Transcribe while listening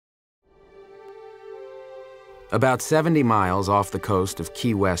About 70 miles off the coast of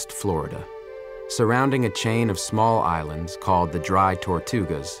Key West, Florida, surrounding a chain of small islands called the Dry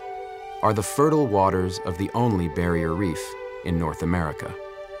Tortugas, are the fertile waters of the only barrier reef in North America.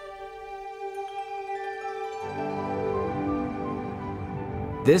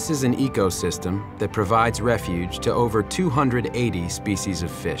 This is an ecosystem that provides refuge to over 280 species of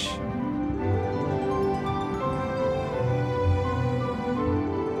fish.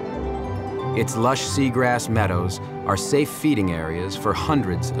 Its lush seagrass meadows are safe feeding areas for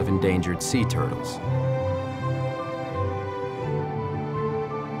hundreds of endangered sea turtles.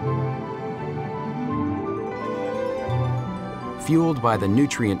 Fueled by the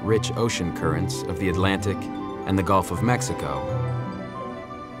nutrient-rich ocean currents of the Atlantic and the Gulf of Mexico,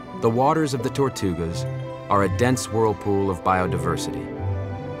 the waters of the Tortugas are a dense whirlpool of biodiversity,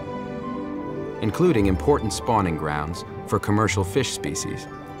 including important spawning grounds for commercial fish species.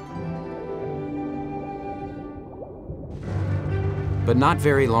 But not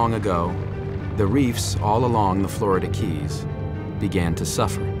very long ago, the reefs all along the Florida Keys began to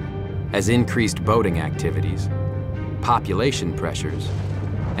suffer as increased boating activities, population pressures,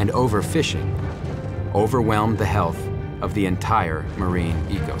 and overfishing overwhelmed the health of the entire marine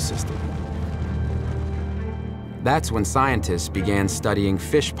ecosystem. That's when scientists began studying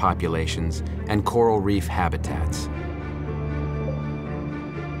fish populations and coral reef habitats.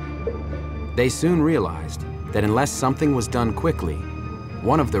 They soon realized that unless something was done quickly,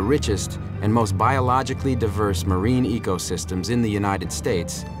 one of the richest and most biologically diverse marine ecosystems in the United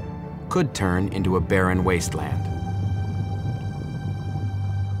States could turn into a barren wasteland.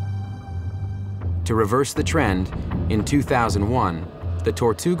 To reverse the trend, in 2001, the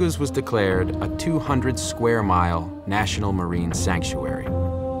Tortugas was declared a 200-square-mile national marine sanctuary.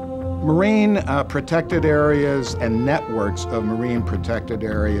 Marine protected areas and networks of marine protected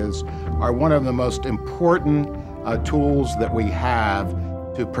areas are one of the most important tools that we have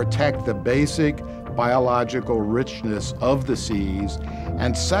to protect the basic biological richness of the seas,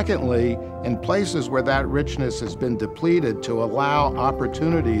 and secondly, in places where that richness has been depleted, to allow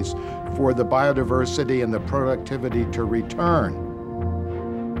opportunities for the biodiversity and the productivity to return.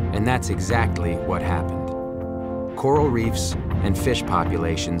 And that's exactly what happened. Coral reefs and fish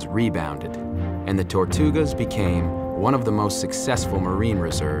populations rebounded, and the Tortugas became one of the most successful marine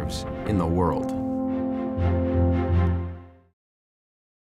reserves in the world.